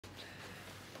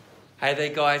Hey there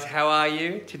guys, how are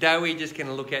you? Today we're just going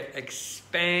to look at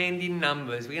expanding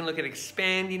numbers. We're going to look at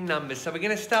expanding numbers. So we're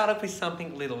going to start off with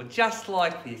something little, just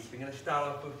like this. We're going to start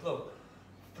off with, look,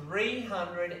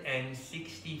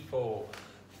 364.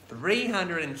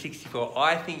 364.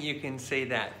 I think you can see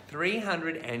that.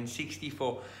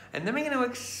 364. And then we're going to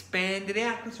expand it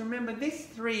out, because remember, this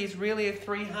 3 is really a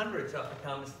 300. So it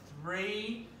becomes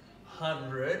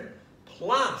 300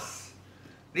 plus.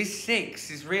 This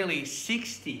 6 is really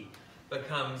 60.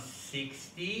 Becomes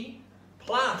 60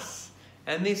 plus.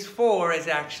 And this 4 is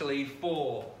actually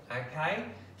 4, okay?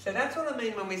 So that's what I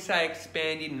mean when we say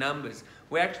expanding numbers.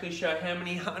 We actually show how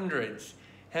many hundreds,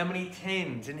 how many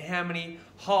tens, and how many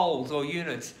wholes or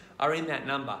units are in that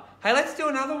number. Hey, let's do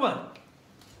another one.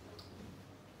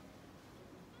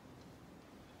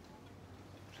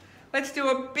 Let's do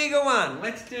a bigger one.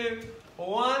 Let's do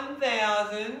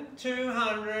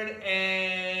 1,200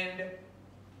 and...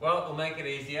 well, we'll make it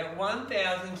easier.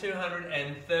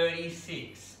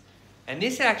 1,236. And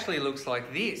this actually looks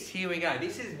like this. Here we go.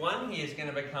 This is 1 here is going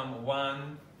to become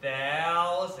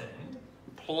 1,000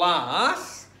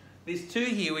 plus this 2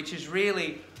 here, which is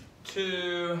really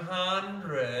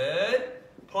 200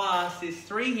 plus this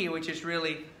 3 here, which is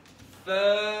really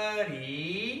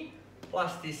 30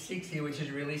 plus this 6 here, which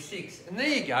is really 6. And there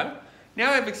you go.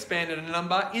 Now I've expanded a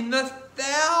number in the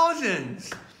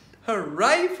thousands.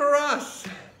 Hooray for us.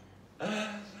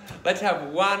 Let's have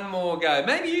one more go.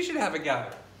 Maybe you should have a go.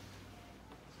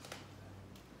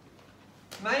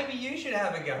 Maybe you should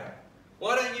have a go.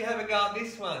 Why don't you have a go at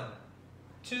this one?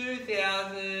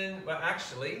 2,000, well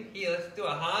actually, here, let's do a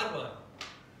hard one.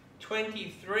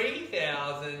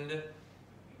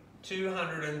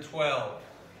 23,212.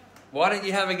 Why don't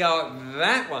you have a go at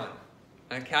that one?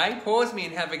 Okay, pause me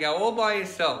and have a go all by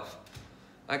yourself.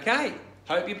 Okay,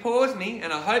 hope you paused me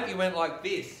and I hope you went like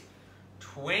this.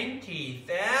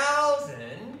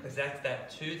 20,000, because that's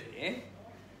that 2 there,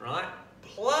 right?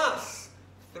 Plus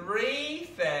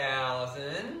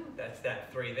 3,000, that's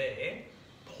that 3 there,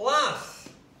 plus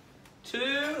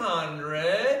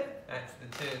 200, that's the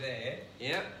 2 there,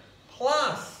 yep,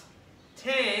 plus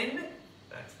 10,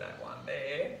 that's that 1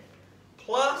 there,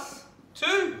 plus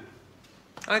 2.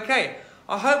 Okay,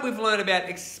 I hope we've learned about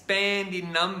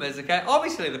expanding numbers, okay?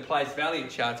 Obviously the place value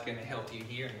chart's going to help you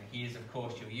here, and here's of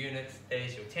course your units,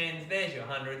 there's your tens, there's your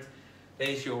hundreds,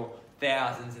 there's your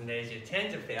thousands, and there's your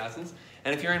tens of thousands.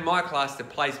 And if you're in my class, the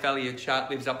place value chart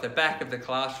lives up the back of the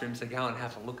classroom, so go and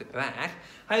have a look at that.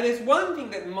 Hey, there's one thing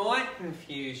that might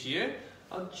confuse you.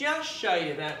 I'll just show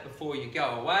you that before you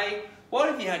go away. What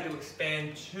if you had to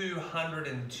expand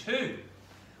 202?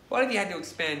 What if you had to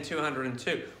expand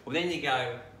 202? Well, then you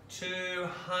go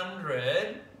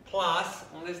 200 plus,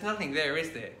 well, there's nothing there,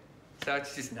 is there? So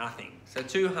it's just nothing. So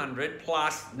 200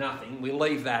 plus nothing, we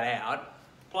leave that out,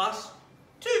 plus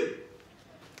 2.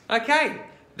 Okay,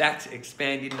 that's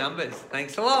expanding numbers.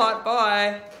 Thanks a lot,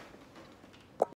 bye.